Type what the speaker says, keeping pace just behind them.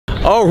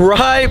All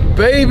right,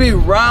 baby,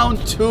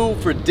 round 2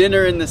 for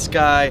Dinner in the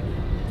Sky.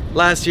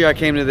 Last year I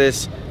came to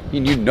this,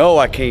 and you know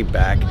I came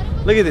back.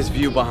 Look at this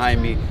view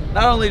behind me.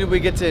 Not only do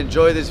we get to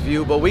enjoy this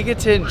view, but we get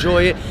to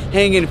enjoy it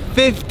hanging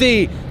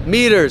 50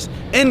 meters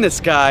in the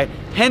sky,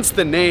 hence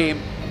the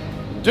name,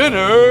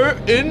 Dinner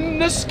in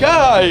the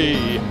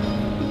Sky.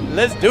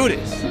 Let's do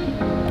this.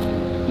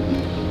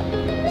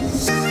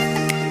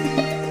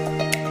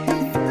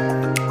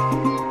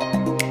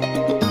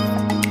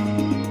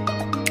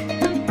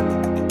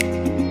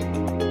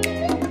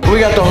 We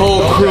got the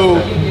whole crew.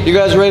 You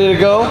guys ready to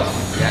go?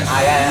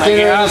 Yes.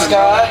 Dinner in the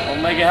Sky.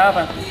 We'll make it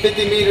happen.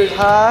 50 meters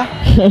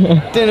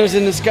high. Dinner's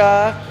in the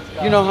sky.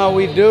 You know how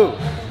we do.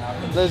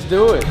 Let's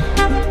do it.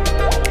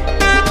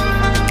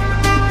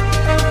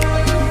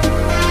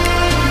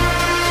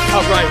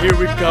 All right, here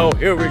we go.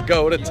 Here we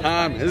go. The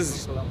time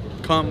has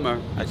come.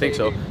 I think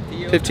so.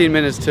 15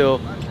 minutes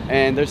till,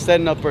 and they're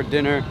setting up for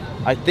dinner.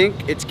 I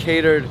think it's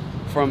catered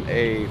from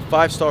a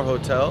 5-star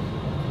hotel.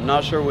 I'm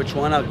not sure which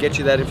one. I'll get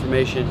you that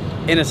information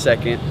in a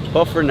second.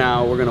 But for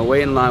now, we're gonna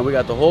wait in line. We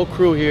got the whole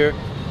crew here.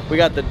 We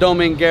got the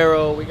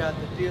Dominguero. We got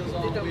the Deals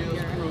on Wheels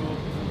crew.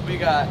 We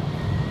got,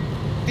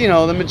 you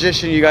know, the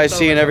magician you guys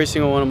see in every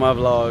single one of my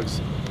vlogs.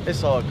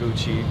 It's all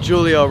Gucci.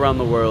 Julia around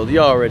the world.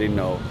 You already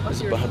know.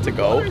 It's about to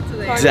go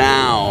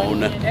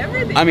down.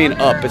 I mean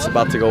up. It's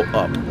about to go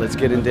up. Let's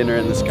get in Dinner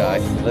in the Sky.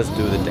 Let's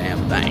do the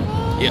damn thing.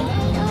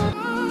 Yeah.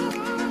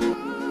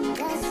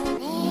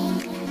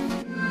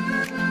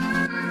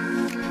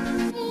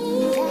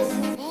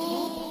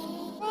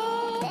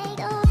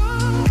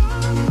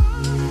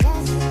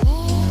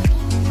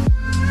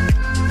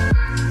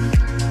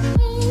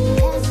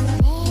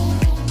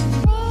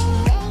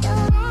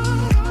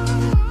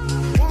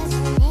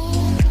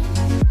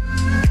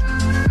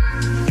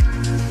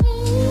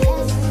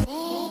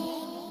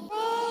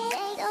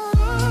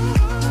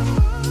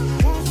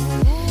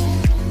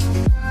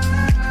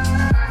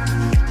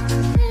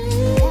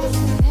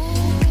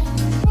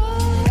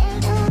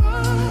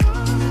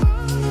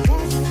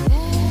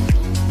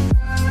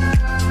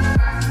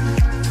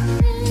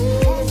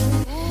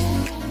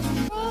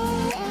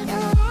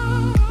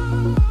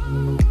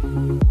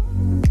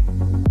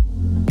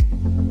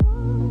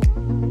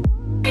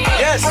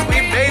 Yes,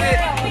 we made it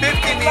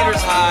 50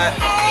 meters high,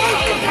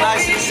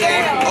 nice and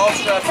safe, all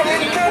strapped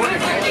in.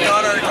 We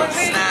got our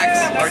snacks,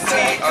 our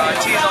tea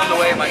is on the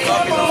way, my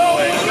coffee's on the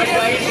way.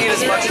 Eat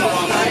as much as you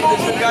want.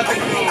 We got the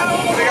crew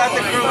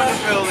in the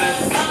building.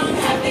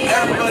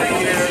 Everybody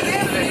here.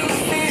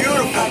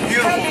 Beautiful,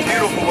 beautiful,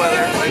 beautiful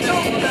weather.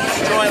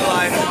 Enjoying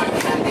life.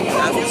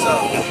 That's what's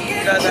up. If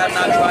you guys have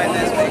not tried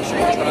this, make sure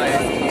you try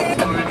it.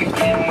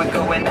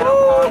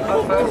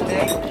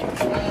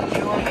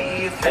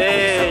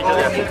 Hey,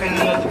 Julia.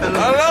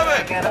 I love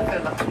it.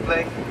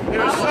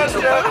 You're such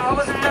a...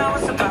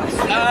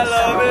 I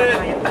love it.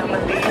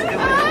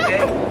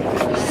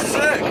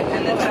 Sick.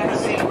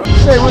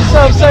 Say what's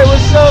up, say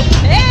what's up.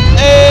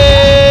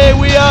 Hey,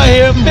 we out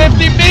here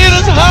 50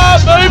 meters high,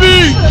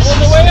 baby.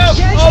 All the way up,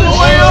 all the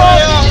way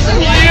up.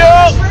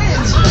 Yeah.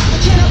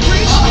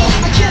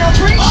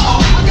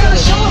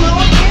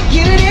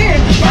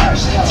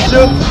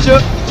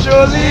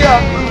 Julia.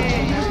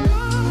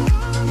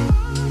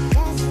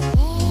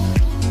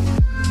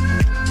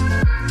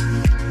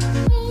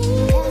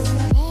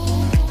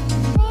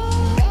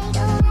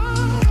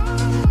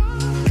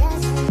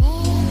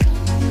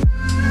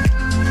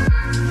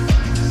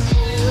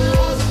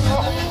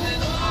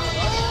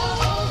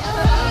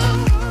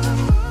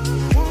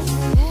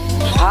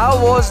 How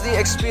was the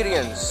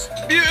experience?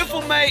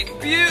 Beautiful, mate.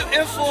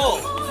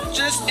 Beautiful.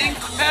 Just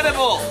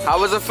incredible. How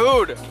was the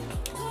food?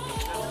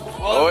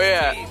 Well, oh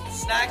yeah.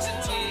 Snacks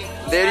and tea.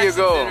 There you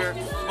go. Dinner,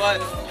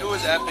 but it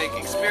was epic.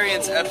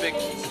 Experience epic.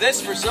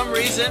 This, for some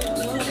reason,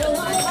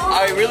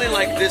 I really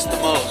like this the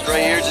most.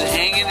 Right here, just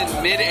hanging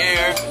in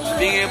midair,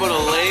 being able to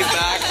lay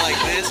back like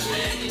this.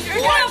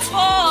 You're gonna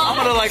fall. I'm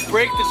gonna like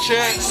break the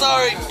chair.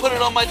 Sorry, put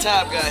it on my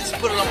tab, guys.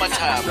 Put it on my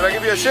tab. Did I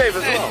give you a shave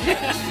as well?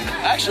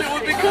 Actually, it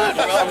would be good,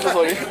 bro. I'm so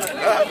sorry.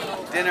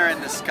 Dinner in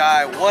the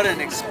Sky, what an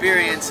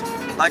experience.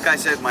 Like I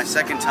said, my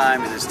second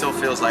time, and it still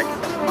feels like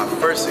my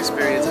first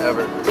experience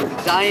ever.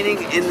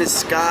 Dining in the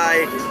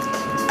sky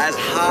as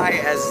high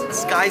as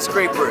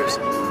skyscrapers.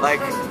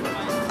 Like,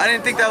 I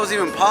didn't think that was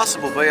even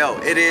possible, but yo,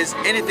 it is.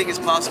 Anything is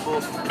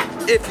possible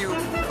if you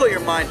put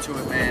your mind to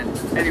it, man.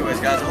 Anyways,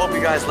 guys, I hope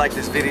you guys like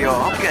this video.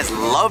 I hope you guys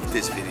love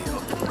this video.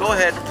 Go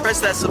ahead,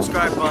 press that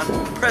subscribe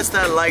button, press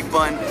that like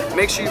button.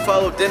 Make sure you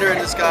follow Dinner in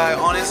the Sky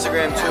on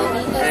Instagram too.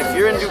 And if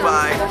you're in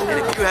Dubai, and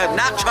if you have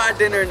not tried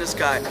Dinner in the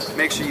Sky,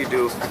 make sure you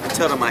do.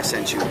 Tell them I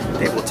sent you.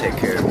 They will take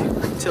care of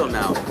you. Till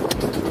now,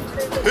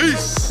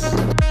 peace.